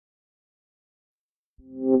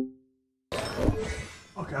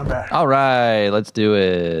Okay, I'm back. All right, let's do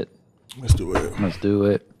it. Let's do it. Let's do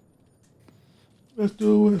it. Let's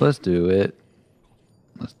do it. Let's do it.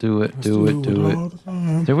 Let's do it. Let's Do it. Do all it. the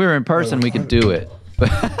time. If we were in person, we could do it.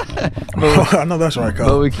 I know that's right,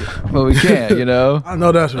 Kyle. But we can't, you know. I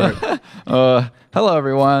know that's right. Hello,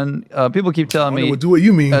 everyone. People keep telling me. Do what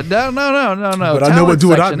you mean. No. But I know what do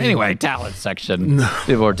what I mean. Anyway, talent section. No.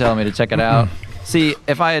 People are telling me to check it out. See,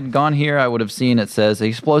 if I had gone here, I would have seen it says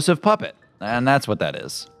explosive puppet, and that's what that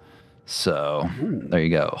is. So there you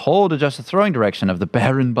go. Hold to adjust the throwing direction of the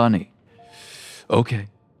Baron Bunny. Okay.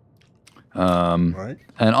 Right.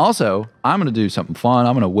 And also, I'm gonna do something fun.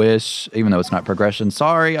 I'm gonna wish, even though it's not progression.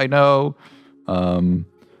 Sorry, I know. I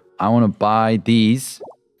want to buy these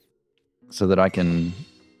so that I can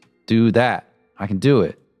do that. I can do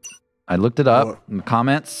it. I looked it up in the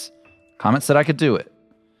comments. Comments said I could do it.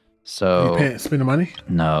 So you spend the money?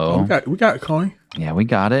 No. Oh, we got a coin. Yeah, we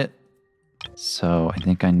got it. So I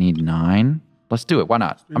think I need 9. Let's do it. Why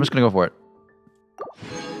not? I'm just gonna go for it.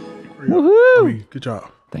 Woohoo! Good job.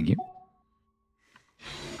 Thank you.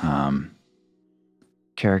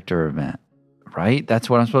 Character event, right? That's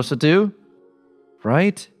what I'm supposed to do,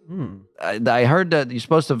 right? I heard that you're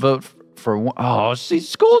supposed to vote for one. Oh,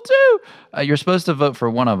 she's cool too. You're supposed to vote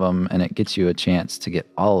for one of them, and it gets you a chance to get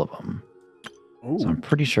all of them. Ooh. So I'm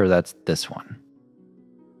pretty sure that's this one.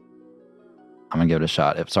 I'm gonna give it a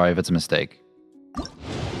shot. Sorry if it's a mistake.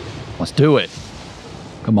 Let's do it.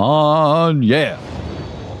 Come on, yeah.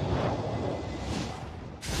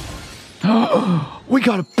 We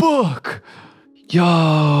got a book.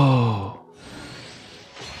 Yo.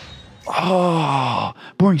 Oh,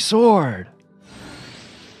 boring sword.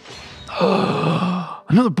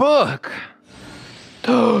 Another book.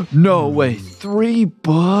 No way. 3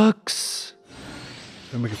 books.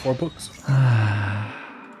 They're making 4 books.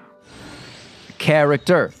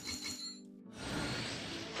 Character.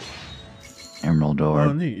 Emerald door.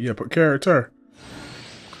 Oh, neat. Yeah, but character.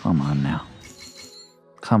 Come on now.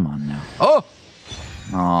 Come on now. Oh!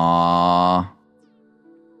 Aww.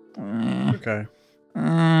 Okay.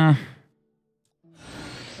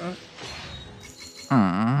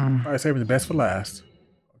 All right, saving the best for last.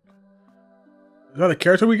 Is that the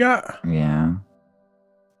character we got? Yeah.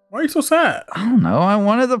 Why are you so sad? I don't know. I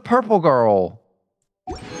wanted the purple girl.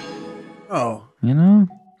 Oh. You know?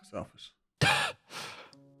 Selfish.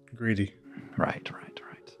 Greedy. Right.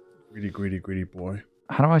 Greedy boy.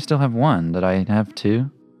 How do I still have 1? Did I have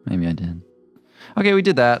 2? Maybe I did. Okay, we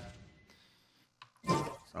did that.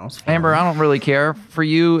 Sounds fun. Amber, I don't really care for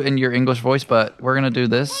you and your English voice, but we're going to do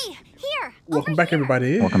this. Hey, here. Welcome back,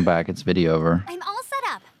 everybody. Welcome back. It's videover. I'm all set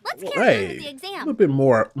up. Let's carry on with the A exam. little bit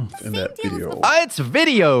more in that video. It's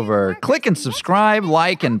videover. Click and subscribe,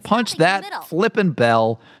 like, and punch that flippin'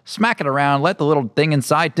 bell. Smack it around. Let the little thing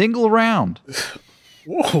inside dingle around.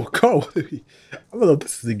 Whoa, go. I don't know if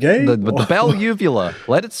this is a game. The bell uvula.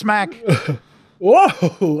 Let it smack.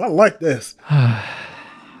 Whoa, I like this.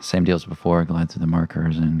 Same deal as before. Glide through the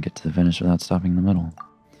markers and get to the finish without stopping in the middle.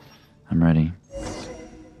 I'm ready.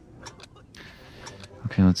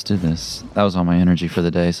 Okay, let's do this. That was all my energy for the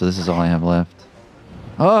day, so this is all I have left.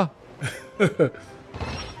 Oh!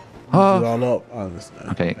 All up. I understand.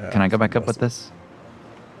 Okay, can I go back up with this?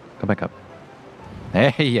 Go back up.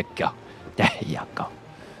 There you go. There you go.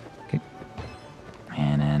 Okay.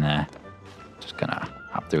 And then, just gonna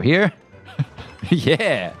hop through here.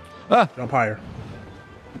 Yeah. Jump higher.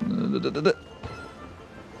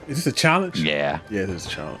 Is this a challenge? Yeah. Yeah, it is a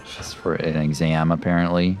challenge. It's for an exam,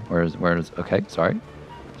 apparently. Where is? Okay, sorry.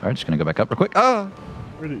 Sorry, just gonna go back up real quick. Oh!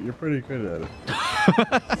 You're pretty good at it.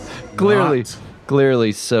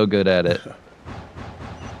 Clearly so good at it.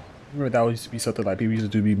 Remember that used to be something like people used to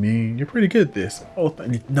do be mean. You're pretty good at this. Oh,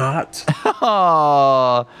 not.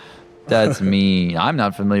 Oh, that's mean. I'm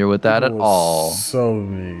not familiar with that at all. So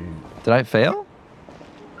mean. Did I fail?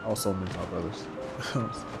 I was so mean to my brothers.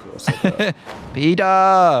 So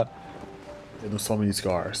Peter! there's so many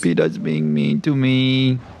scars. Peter's being mean to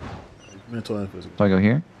me. Mental and physical. Do I go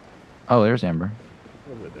here? Oh, there's Amber.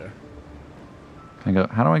 Over there. Can I go?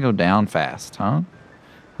 How do I go down fast, huh?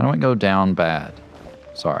 How do I go down bad?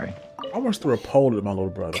 Sorry. I almost threw a pole at my little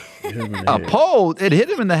brother. A pole? It hit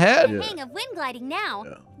him in the head? Yeah. Hang of wind gliding now.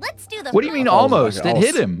 Yeah. Let's do the. What do you mean almost? It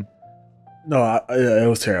hit him. No, it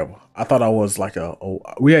was terrible. I thought I was like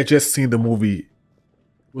we had just seen the movie.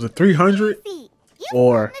 Was it 300?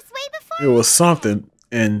 Or it was something,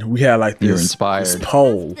 and we had like this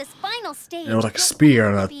pole. And it was like a spear,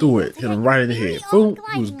 and I threw it, hit him right in the head. Boom!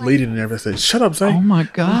 He was bleeding and everything. I said, "Shut up, Zay." Oh my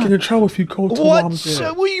god! You get in trouble if you go too long.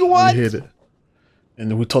 What? We hit it, and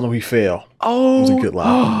then we told him we failed. Oh, it was a good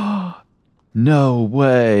lie. No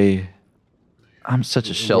way! I'm such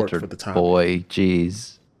a sheltered boy.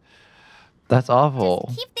 Jeez. That's awful.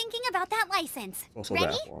 Just keep thinking about that license.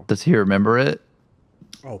 Ready? Does he remember it?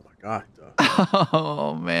 Oh my God.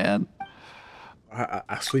 Oh man.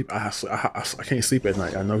 I sleep. I can't sleep at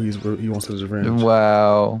night. I know he wants his revenge.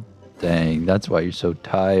 Wow. Dang. That's why you're so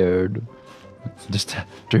tired. Just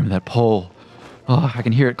dream of that pole. Oh, I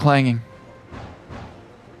can hear it clanging.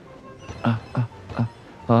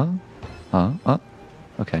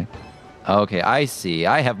 Okay. Okay, I see.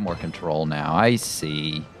 I have more control now. I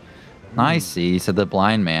see. I see, said the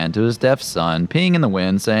blind man to his deaf son, peeing in the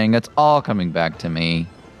wind, saying, it's all coming back to me.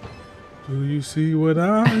 Do you see what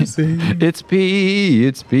I see? It's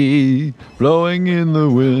pee, blowing in the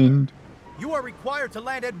wind. You are required to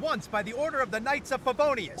land at once by the order of the Knights of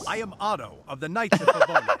Favonius. I am Otto of the Knights of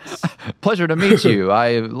Favonius. Pleasure to meet you.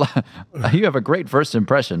 You have a great first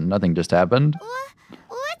impression. Nothing just happened.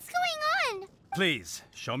 What's going on? Please,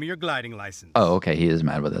 show me your gliding license. Oh, okay. He is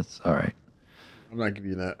mad with us. All right. I'm not giving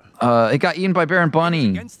you that. It got eaten by Baron Bunny.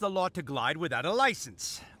 It's against the law to glide without a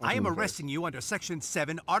license. I am arresting you under Section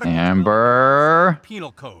 7, Article Amber. 12,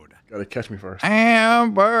 Penal Code. Gotta catch me first.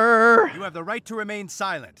 Amber. You have the right to remain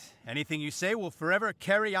silent. Anything you say will forever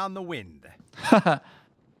carry on the wind.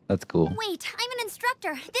 That's cool. Wait, I'm an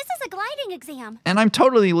instructor. This is a gliding exam. And I'm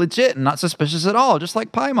totally legit and not suspicious at all, just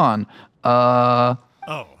like Paimon. Oh,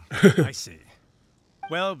 I see.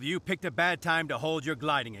 Well, you picked a bad time to hold your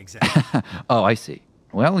gliding exam. Oh, I see.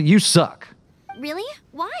 Well, you suck. Really?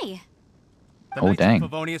 Why? The Oh, dang.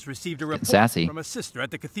 Knights of Favonius received a report sassy. from a sister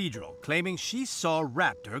at the cathedral claiming she saw a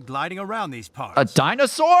raptor gliding around these parts. A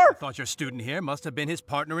dinosaur? Thought your student here must have been his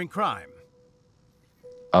partner in crime.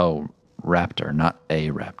 Oh, raptor, not a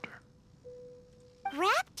raptor.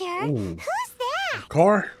 Raptor? Ooh. Who's that?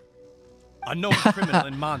 Car? A known criminal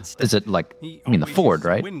in Mondstadt. Is it like, He I mean, the only Ford, uses a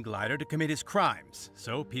right? wind glider to commit his crimes,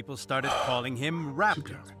 so people started calling him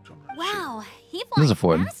Raptor. Wow, he This flies is a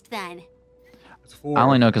Ford. fast then. It's Ford. I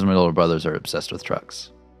only know because my little brothers are obsessed with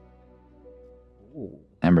trucks. Ooh.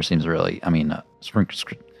 Amber seems really,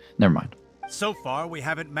 never mind. So far, we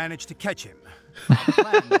haven't managed to catch him. Our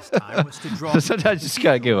plan this time was to draw Sometimes you just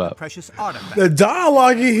gotta give up. precious artifact. The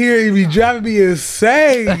dialogue in here be driving me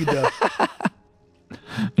insane.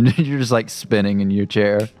 And you're just like spinning in your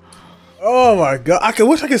chair. Oh my God! I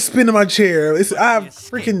wish I could spin in my chair. I have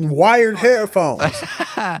freaking wired headphones.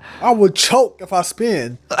 I would choke if I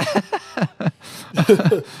spin.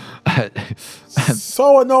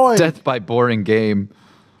 So annoying. Death by boring game.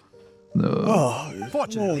 Oh,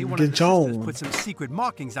 Fortunately, one of the sisters put some secret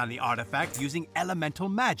markings on the artifact using elemental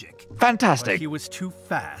magic. But Fantastic. he was too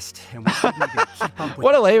fast, and we couldn't even keep up with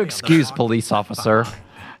What a the lame trail excuse, that police walked officer. behind.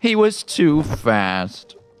 He was too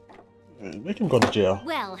fast. Make him go to jail.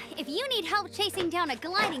 Well, if you need help chasing down a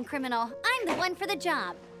gliding criminal, I'm the one for the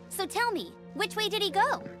job. So tell me, which way did he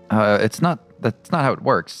go? That's not how it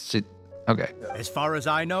works. Okay. As far as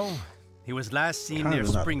I know, he was last seen near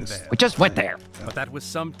Springvale. We just went there. But that was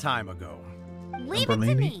some time ago. Leave it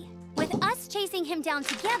to me. With us chasing him down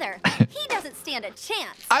together, he doesn't stand a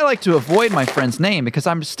chance. I like to avoid my friend's name because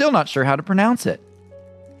I'm still not sure how to pronounce it.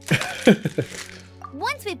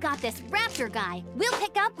 Once we've got this raptor guy, we'll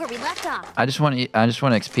pick up where we left off. I just want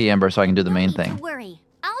XP, Amber, so I can do the No main need to thing. worry.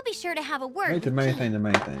 I'll be sure to have a word. Make the main thing the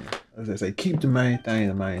main thing. As they say, keep the main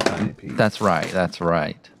thing, Pete. That's right. That's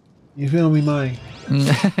right. You feel me, man?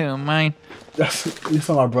 Mine. That's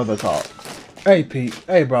how my brother talk. Hey, Pete.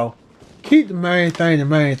 Hey, bro. Keep the main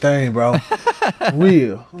thing, bro.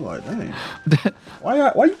 Real. I'm like, dang.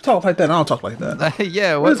 Why you talk like that and I don't talk like that?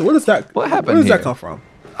 Yeah. What is that? What happened Where does here? that come from?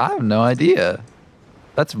 I have no idea.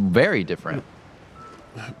 That's very different.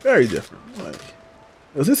 Very different. Like,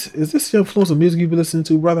 is this the influence of music you've been listening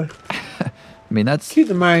to, brother? I mean, that's. Keep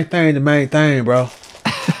the main thing, bro.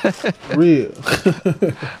 Real.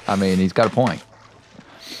 I mean, he's got a point.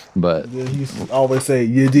 But Yeah, he used to always say,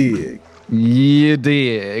 you dig. you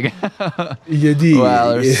dig. You dig.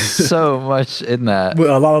 Wow, there's so much in that. But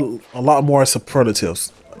a lot more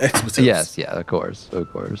superlatives, expletives. Yes, yeah, of course.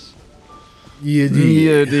 You dig.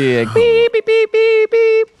 You dig. Beep, beep, beep, beep,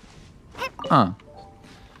 beep. Huh.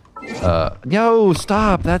 Yo,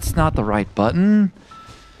 stop. That's not the right button.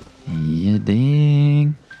 You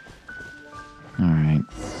dig. All right.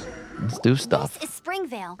 Let's do stuff. This is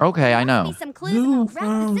Springvale. Okay, I There know. must be some clues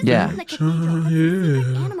about the Yeah. in the cathedral with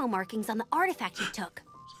secret animal markings on the artifact you took.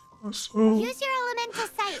 So, Use your elemental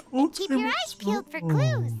sight and keep your eyes peeled for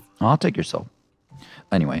clues. I'll take your soul.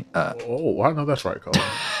 Anyway, oh, I know that's right, Cole.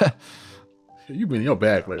 You've been in your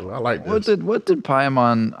bag lately. I like this. what did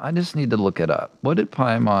Paimon? I just need to look it up. What did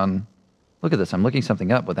Paimon? Look at this. I'm looking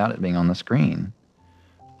something up without it being on the screen.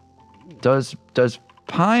 Does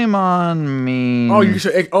Paimon means... Oh, you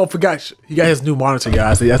should. Oh, forgot. He got his new monitor,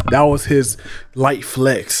 guys. That was his light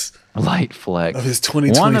flex. Light flex. Of his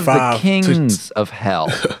 2025. One of the kings of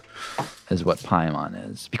hell is what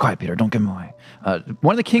Paimon is. Be quiet, Peter. Don't give him away.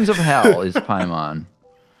 One of the kings of hell is Paimon.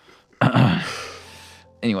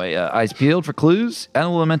 Anyway, eyes peeled for clues.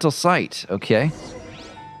 Elemental sight. Okay.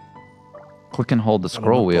 Click and hold the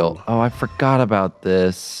scroll wheel. Oh, I forgot about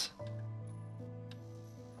this.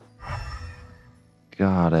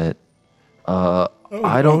 Got it. I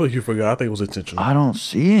don't. Oh, you forgot. I think it was intentional. I don't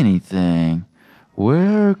see anything.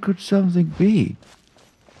 Where could something be?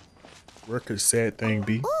 Where could said thing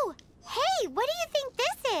be? Ooh, hey, what do you think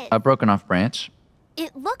this is? A broken off branch.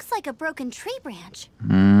 It looks like a broken tree branch.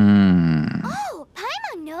 Hmm. Oh,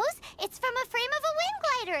 Paimon knows. It's from a frame of a wind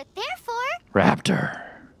glider. Therefore, Raptor.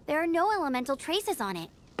 there are no elemental traces on it.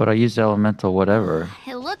 But I used elemental whatever.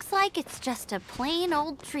 It looks like it's just a plain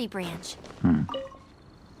old tree branch.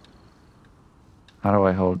 How do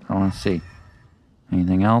I hold? I want to see.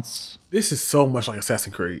 Anything else? This is so much like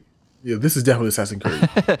Assassin's Creed. Yeah, this is definitely Assassin's Creed.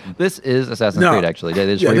 This is Assassin's Creed, actually. They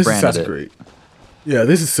just this is rebranded Assassin's Creed. Yeah,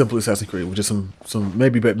 this is simply Assassin's Creed with just some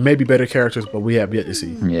maybe better characters, but we have yet to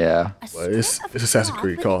see. Yeah. But it's Assassin's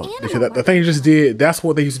Creed called because the thing you just did. That's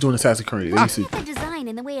what they used to do in Assassin's Creed. They used to, The design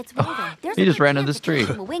and the way it's woven. There's He a just good ran into chance this it came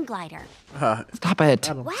tree. from a wind glider. Stop it.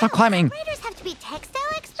 Wow, Stop climbing. Writers have to be textile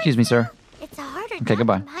experts. Excuse me, sir. It's a harder Okay, job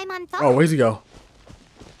goodbye. than Paimon thought. oh, where's he go?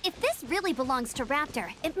 If this really belongs to Raptor,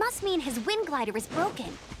 it must mean his wind glider is broken.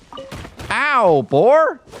 Ow,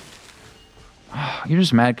 boar. You're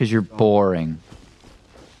just mad because you're boring.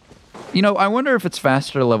 You know, I wonder if it's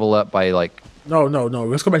faster to level up by like... No.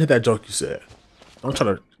 Let's go back to that joke you said. Don't try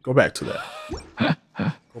to go back to that.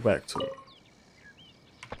 Go back to it.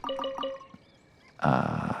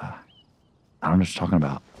 I don't know what you're talking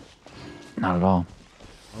about. Not at all.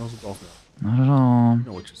 Not at all. I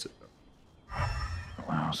know what you said.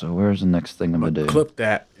 Wow, so where's the next thing I'm going to do? Clip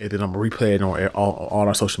that, and then I'm going to replay it on all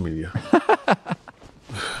our social media.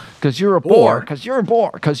 Because you're a bore. Because you're a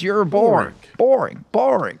bore. Because you're boring. Boring.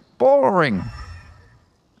 Boring. Boring.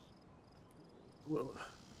 Are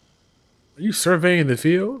you surveying the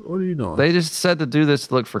field? What are you doing? They just said to do this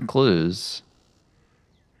to look for clues.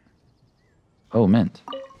 Oh, mint.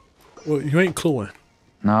 Well, you ain't cluing.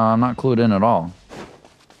 No, I'm not clued in at all.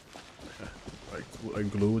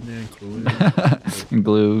 Like gluing in.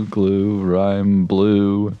 Glue, rhyme,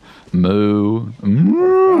 blue, moo.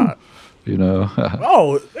 You know.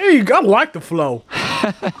 Oh, there you go. I like the flow.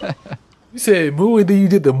 You said moo and then you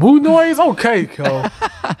did the moo noise? Okay, Cole.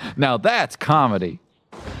 Now that's comedy.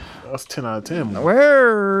 That's 10 out of 10. Man.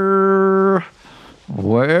 Where?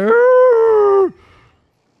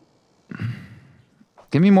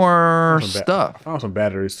 Give me more stuff. I found some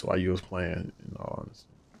batteries while you was playing. You know,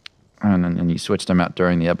 and you switched them out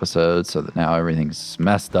during the episode so that now everything's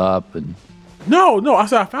messed up. And No, I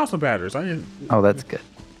said I found some batteries. I didn't. Oh, that's good.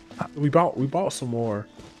 We bought some more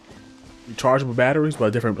rechargeable batteries,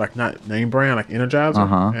 but different, like not name brand, like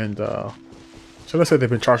Energizer. And so let's say they've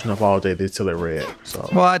been charging up all day until they're red. So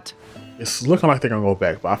what? It's looking like they're gonna go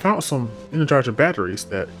back. But I found some Energizer batteries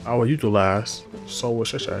that I will utilize. So will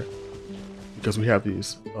Shay, because we have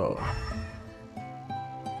these.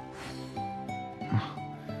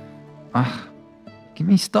 Give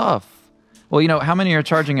me stuff. Well, you know, how many are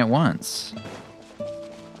charging at once?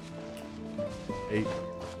 8.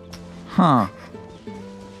 Huh.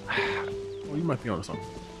 Oh, you might be onto something.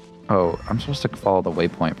 Oh, I'm supposed to follow the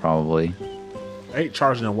waypoint probably. 8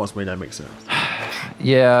 charging at once may not make sense.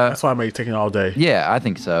 Yeah. That's why I may take it all day. Yeah, I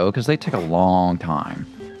think so, because they take a long time.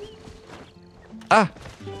 Ah!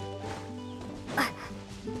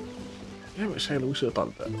 Damn it, Shayla, we should have thought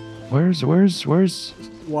of that. Where's...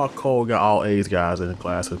 While Cole got all A's, guys, in the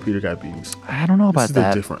class, and Peter got B's. I don't know about This is that.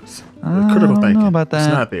 the difference. The critical thinking. know about that.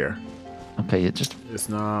 It's not there. Okay, it just... It's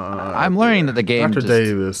not. I'm learning that the game Dr. just...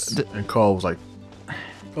 Davis and Cole was like,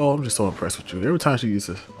 "Oh, I'm just so impressed with you." Every time she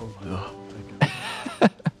uses, "Oh, thank you."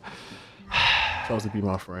 She was to be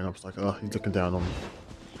my friend. I was like, "Oh, he's looking down on me."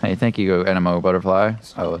 Hey, thank you, Animo Butterfly.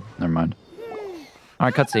 Oh, never mind. All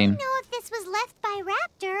right, cutscene. I don't know if this was left by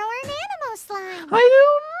Raptor or an Animo slime. I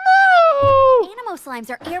don't know! Animo slimes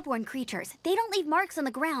are airborne creatures. They don't leave marks on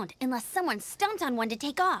the ground unless someone stomped on one to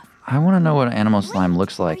take off. I want to know what an animal slime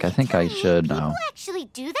looks like. I think I should know. People actually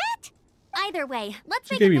do that? Either way, let's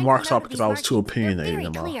She make gave a me mental marks note off of because these I was too markings. They're opinionated very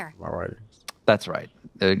in clear. my writings. That's right.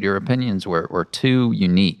 Your opinions were too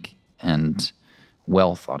unique and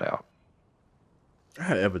well thought out. I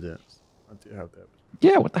had evidence. I did have that.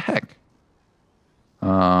 Yeah, what the heck?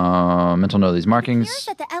 Mental note of these It appears markings.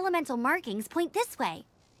 that the elemental markings point this way.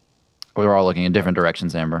 We're all looking in different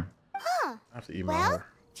directions, Amber. Huh. I have to email Well, her.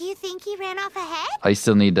 do you think he ran off ahead? I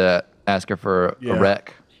still need to ask her for a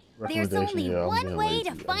rec. There's only one way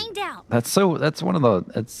to find out. That's one of the,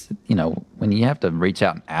 it's, you know, when you have to reach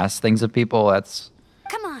out and ask things of people, that's,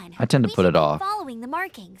 Come on. I tend to put it off. Following the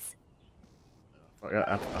markings. I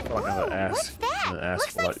feel like I gotta ask. What's that?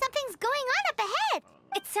 Looks like something's going on up ahead.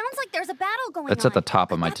 It sounds like there's a battle going on. It's at the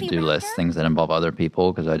top of my to-do list, things that involve other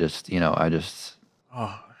people, because I just, you know,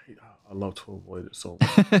 Oh, I love to avoid it so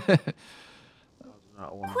much. I do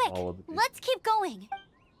not want to Quick, follow the people. let's keep going.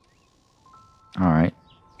 all right.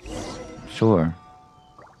 Sure.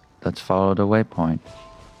 Let's follow the waypoint.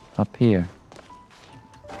 Up here.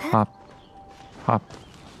 Hop. Hop.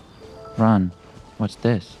 Run. What's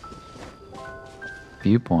this?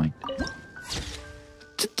 Viewpoint.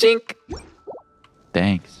 Chink.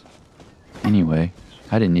 Thanks. Anyway,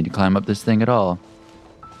 I didn't need to climb up this thing at all.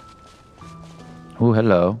 Oh,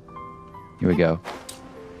 hello. Here we go.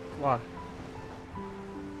 Why?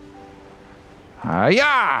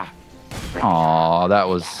 Hiya! Aw, that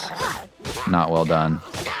was not well done.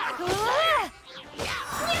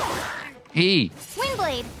 Swing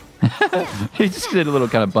blade. He just did a little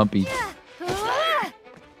kind of bumpy.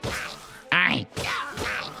 Aye.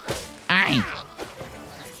 Aye.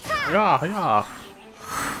 Yeah.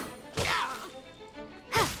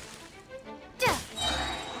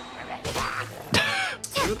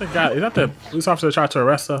 Is that the police officer that tried to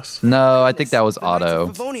arrest us? No, I think that was Otto.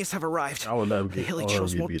 Favonius have arrived. I would let him The get, Hilly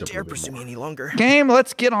Churls won't dare pursue me any longer. Game,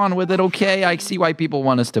 let's get on with it, okay? I see why people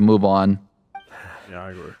want us to move on. Yeah,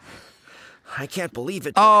 I agree. I can't believe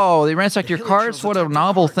it. Oh, they ransacked your carts? What a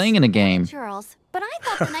novel thing in a game. Churls. But I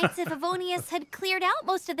thought the Knights of Favonius had cleared out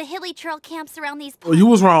most of the hilly trail camps around these parts. Well, you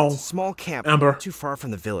was wrong. Small camp, Amber. not too far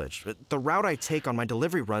from the village. But the route I take on my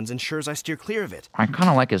delivery runs ensures I steer clear of it. I kind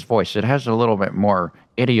of like his voice. It has a little bit more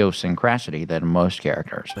idiosyncrasy than most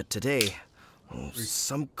characters. But today,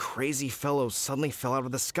 some crazy fellow suddenly fell out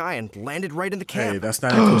of the sky and landed right in the camp. Hey, that's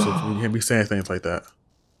not inclusive. You can't be saying things like that.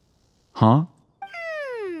 Huh?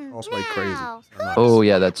 Also, like crazy. Oh,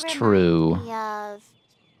 yeah, that's true.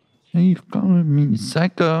 Hey, calling me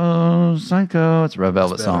psycho, psycho. It's a Red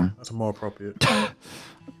Velvet song. That's more appropriate.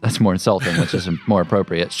 That's more insulting, which is more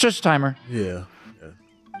appropriate. Shush timer. Yeah.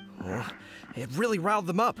 It really riled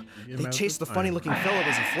them up. They chased the funny-looking fellow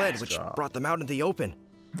as he fled, which brought them out into the open.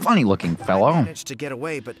 Funny-looking fellow. I managed to get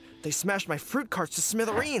away, but they smashed my fruit carts to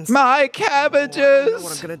smithereens. My I cabbages! don't know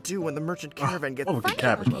what I'm gonna do when the merchant caravan gets... Oh,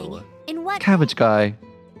 cabbage, by the way. In what? Cabbage guy.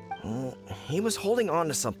 He was holding on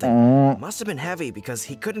to something. Must have been heavy because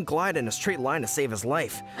he couldn't glide in a straight line to save his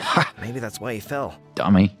life. Maybe that's why he fell.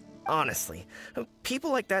 Dummy. Honestly,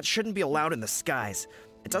 people like that shouldn't be allowed in the skies.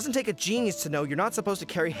 It doesn't take a genius to know you're not supposed to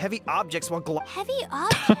carry heavy objects while Heavy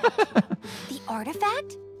object? The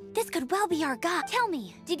artifact? This could well be our god. Tell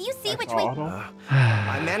me, did you see which way?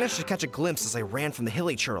 I managed to catch a glimpse as I ran from the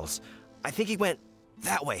Hilly Churls. I think he went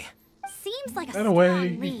that way. Seems like a That away.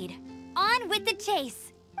 strong lead. On with the chase.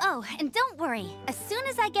 Oh, and don't worry. As soon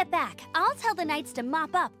as I get back, I'll tell the knights to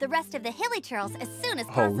mop up the rest of the Hilly Churls as soon as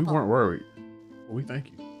possible. Oh, we weren't worried. Well, we thank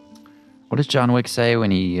you. What does John Wick say when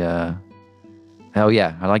he, Oh,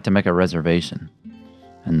 yeah, I like to make a reservation.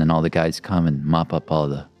 And then all the guys come and mop up all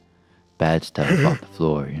the bad stuff off the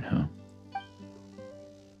floor, you know?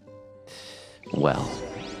 Well.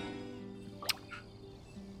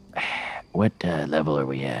 What level are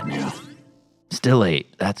we at now? Still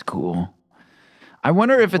 8. That's cool. I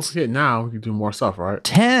wonder if it's... Okay, now we can do more stuff, right?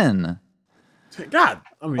 10. God,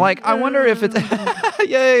 I mean... Like, I wonder if it's...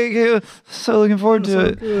 Yay, so looking forward to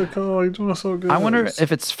it. Good, Carl, you're doing so good. I wonder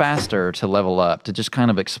if it's faster to level up, to just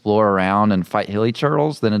kind of explore around and fight hilly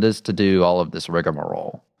turtles than it is to do all of this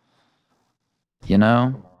rigmarole. You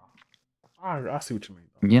know? I see what you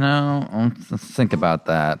mean. You know, think about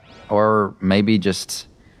that. Or maybe just...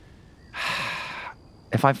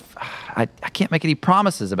 If I can't make any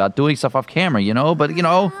promises about doing stuff off camera, you know? But, you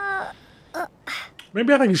know...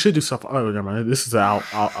 Maybe I think you should do stuff. Oh, never mind. This is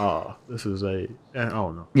this is a...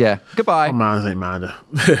 Oh, no. Yeah, goodbye. Mine ain't mine.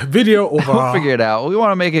 Video over. We'll figure it out. We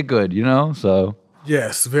want to make it good, you know? So...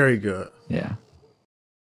 Yes, very good. Yeah.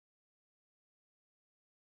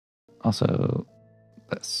 Also,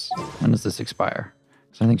 this. When does this expire?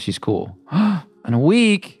 Because I think she's cool. In a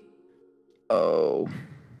week? Oh.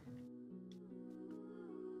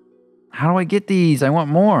 How do I get these? I want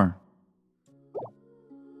more.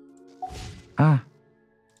 Ah.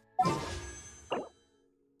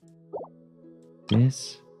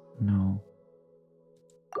 This? No.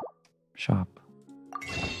 Shop.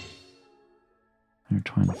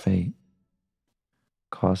 Intertwined fate.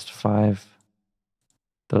 Cost 5.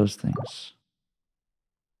 Those things.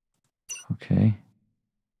 Okay.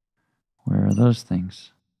 Where are are those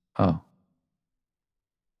things? Oh.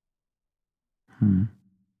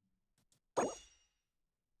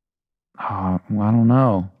 Oh, well, I don't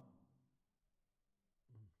know.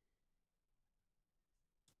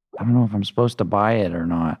 I don't know if I'm supposed to buy it or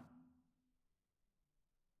not.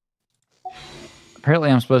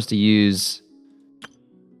 Apparently, I'm supposed to use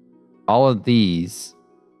all of these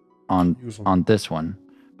on this one,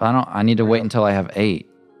 but I don't. I need to wait until I have 8,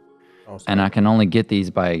 and I can only get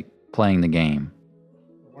these by playing the game.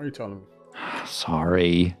 Why are you telling me?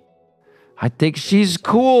 Sorry. I think she's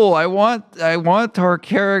cool. I want her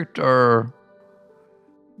character,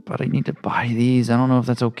 but I need to buy these. I don't know if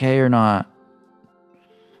that's okay or not.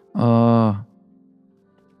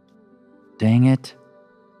 Dang it.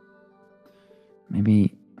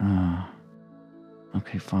 Maybe,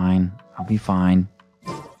 okay, fine. I'll be fine.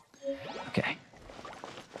 Okay.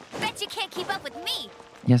 Bet you can't keep up with me.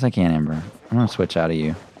 Yes, I can, Amber. I'm gonna switch out of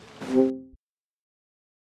you.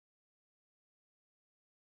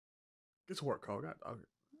 Get to work, Cole.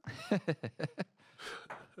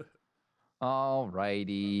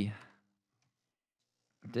 Alrighty.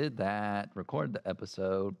 Did that. Record the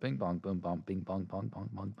episode. Bing bong, boom bong, bing bong, bong, bong,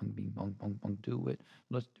 bong, bong, bing bong, bong, bong. Do it.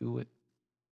 Let's do it.